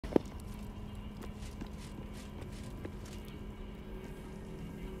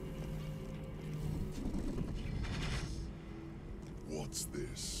What's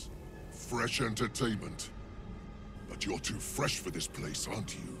this? Fresh entertainment? But you're too fresh for this place,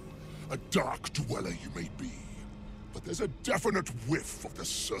 aren't you? A dark dweller you may be, but there's a definite whiff of the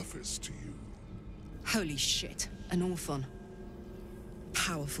surface to you. Holy shit, an Orthon.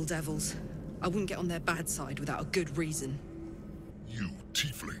 Powerful devils. I wouldn't get on their bad side without a good reason. You,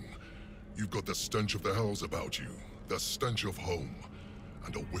 tiefling. You've got the stench of the hells about you, the stench of home,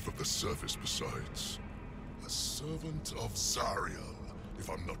 and a whiff of the surface besides. A servant of Zariel, if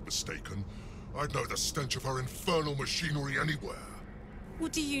I'm not mistaken. I'd know the stench of her infernal machinery anywhere.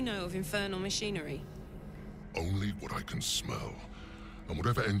 What do you know of infernal machinery? Only what I can smell. And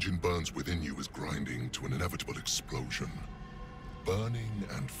whatever engine burns within you is grinding to an inevitable explosion. Burning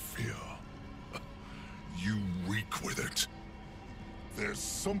and fear. You reek with it. There's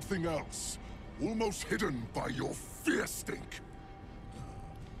something else, almost hidden by your fear stink.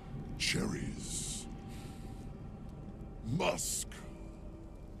 Cherries. Musk.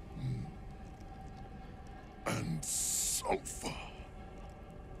 And sulfur.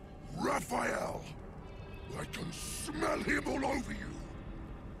 Raphael! I can smell him all over you.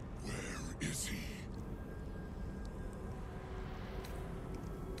 Where is he?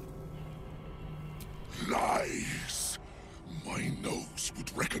 Lies! My nose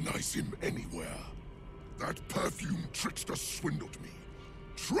would recognize him anywhere. That perfume trickster swindled me.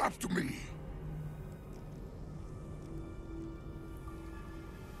 Trapped me!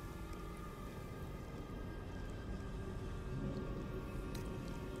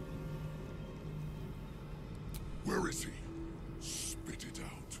 Where is he? Spit it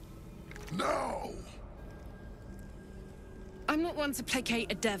out. Now! I'm not one to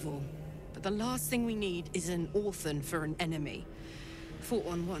placate a devil, but the last thing we need is an Orthon for an enemy. Fought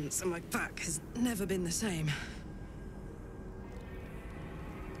one once, and my back has never been the same.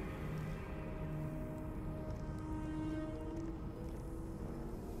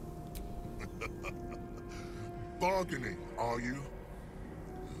 Bargaining, are you?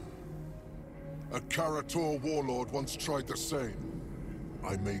 A Karator warlord once tried the same.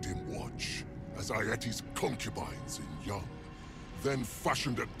 I made him watch as I ate his concubines in young, then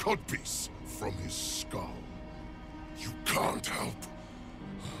fashioned a codpiece from his skull. You can't help.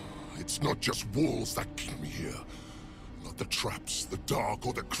 It's not just walls that keep me here. Not the traps, the dark,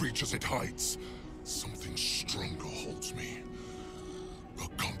 or the creatures it hides. Something stronger holds me. A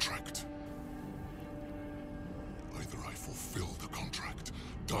contract. Either I fulfill the contract,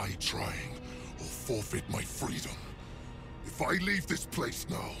 die trying, or forfeit my freedom. If I leave this place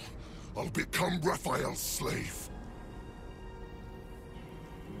now, I'll become Raphael's slave.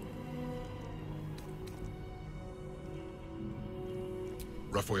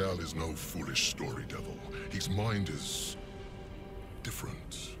 Raphael is no foolish story devil. His mind is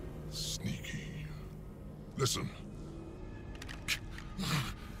different, sneaky. Listen.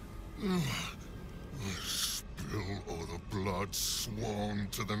 Spill all the blood sworn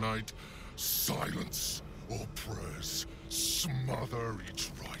to the night. Silence or prayers. Smother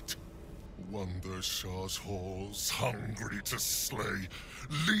each right. Wander Shah's halls, hungry to slay.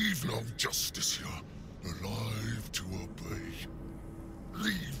 Leave no justice here, alive to obey.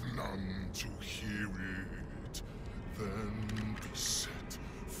 Leave none to hear it, then be set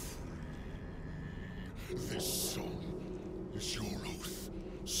free. This song is your oath.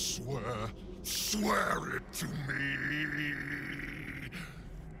 Swear it to me.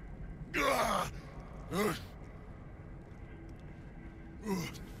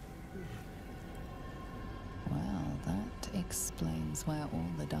 Well, that explains where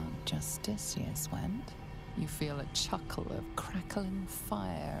all the Dark Justiciars went. You feel a chuckle of crackling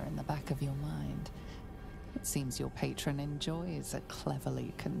fire in the back of your mind. It seems your patron enjoys a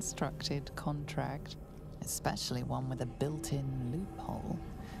cleverly constructed contract, especially one with a built-in loophole.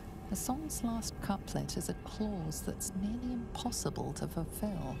 The song's last couplet is a clause that's nearly impossible to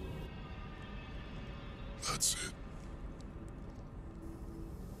fulfill. That's it.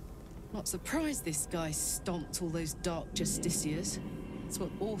 Not surprised this guy stomped all those Dark Justiciars. It's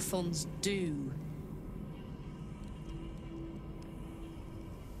what Orthons do.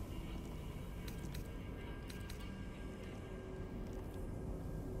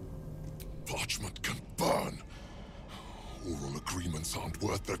 Parchment can burn. Oral agreements aren't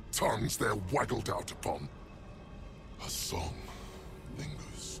worth the tongues they're waggled out upon. A song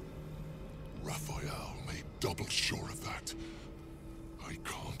lingers. Raphael made double sure of that. I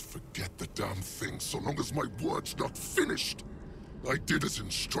can't forget the damn thing so long as my word's not finished. I did as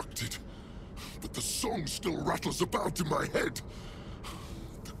instructed, but the song still rattles about in my head.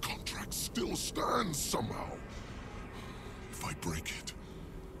 The contract still stands somehow. If I break it,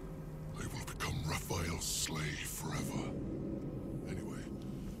 I will become Raphael's slave forever. Anyway,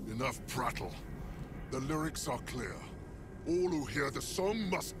 Enough prattle. The lyrics are clear. All who hear the song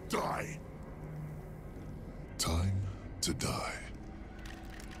must die. Time to die.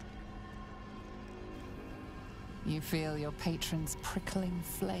 You feel your patron's prickling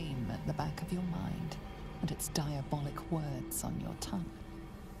flame at the back of your mind, and its diabolic words on your tongue.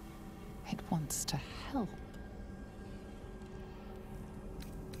 It wants to help.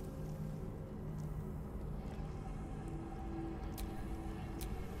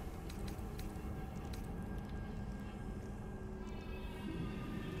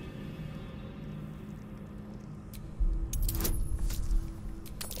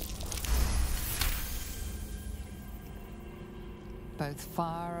 Both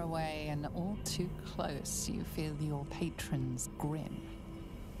far away and all too close, you feel your patron's grin.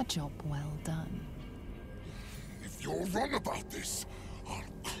 A job well done. If you're wrong about this, I'll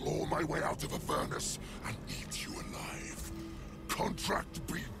claw my way out of Avernus and eat you alive. Contract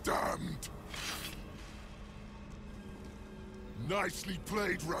be damned! Nicely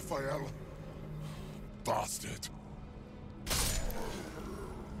played, Raphael. Bastard.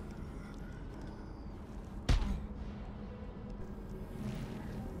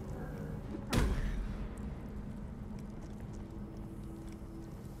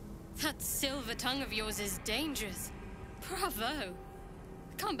 That silver tongue of yours is dangerous. Bravo!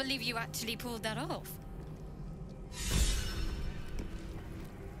 Can't believe you actually pulled that off.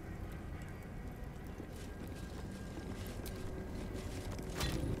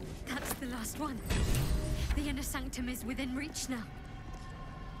 That's the last one. The inner sanctum is within reach now.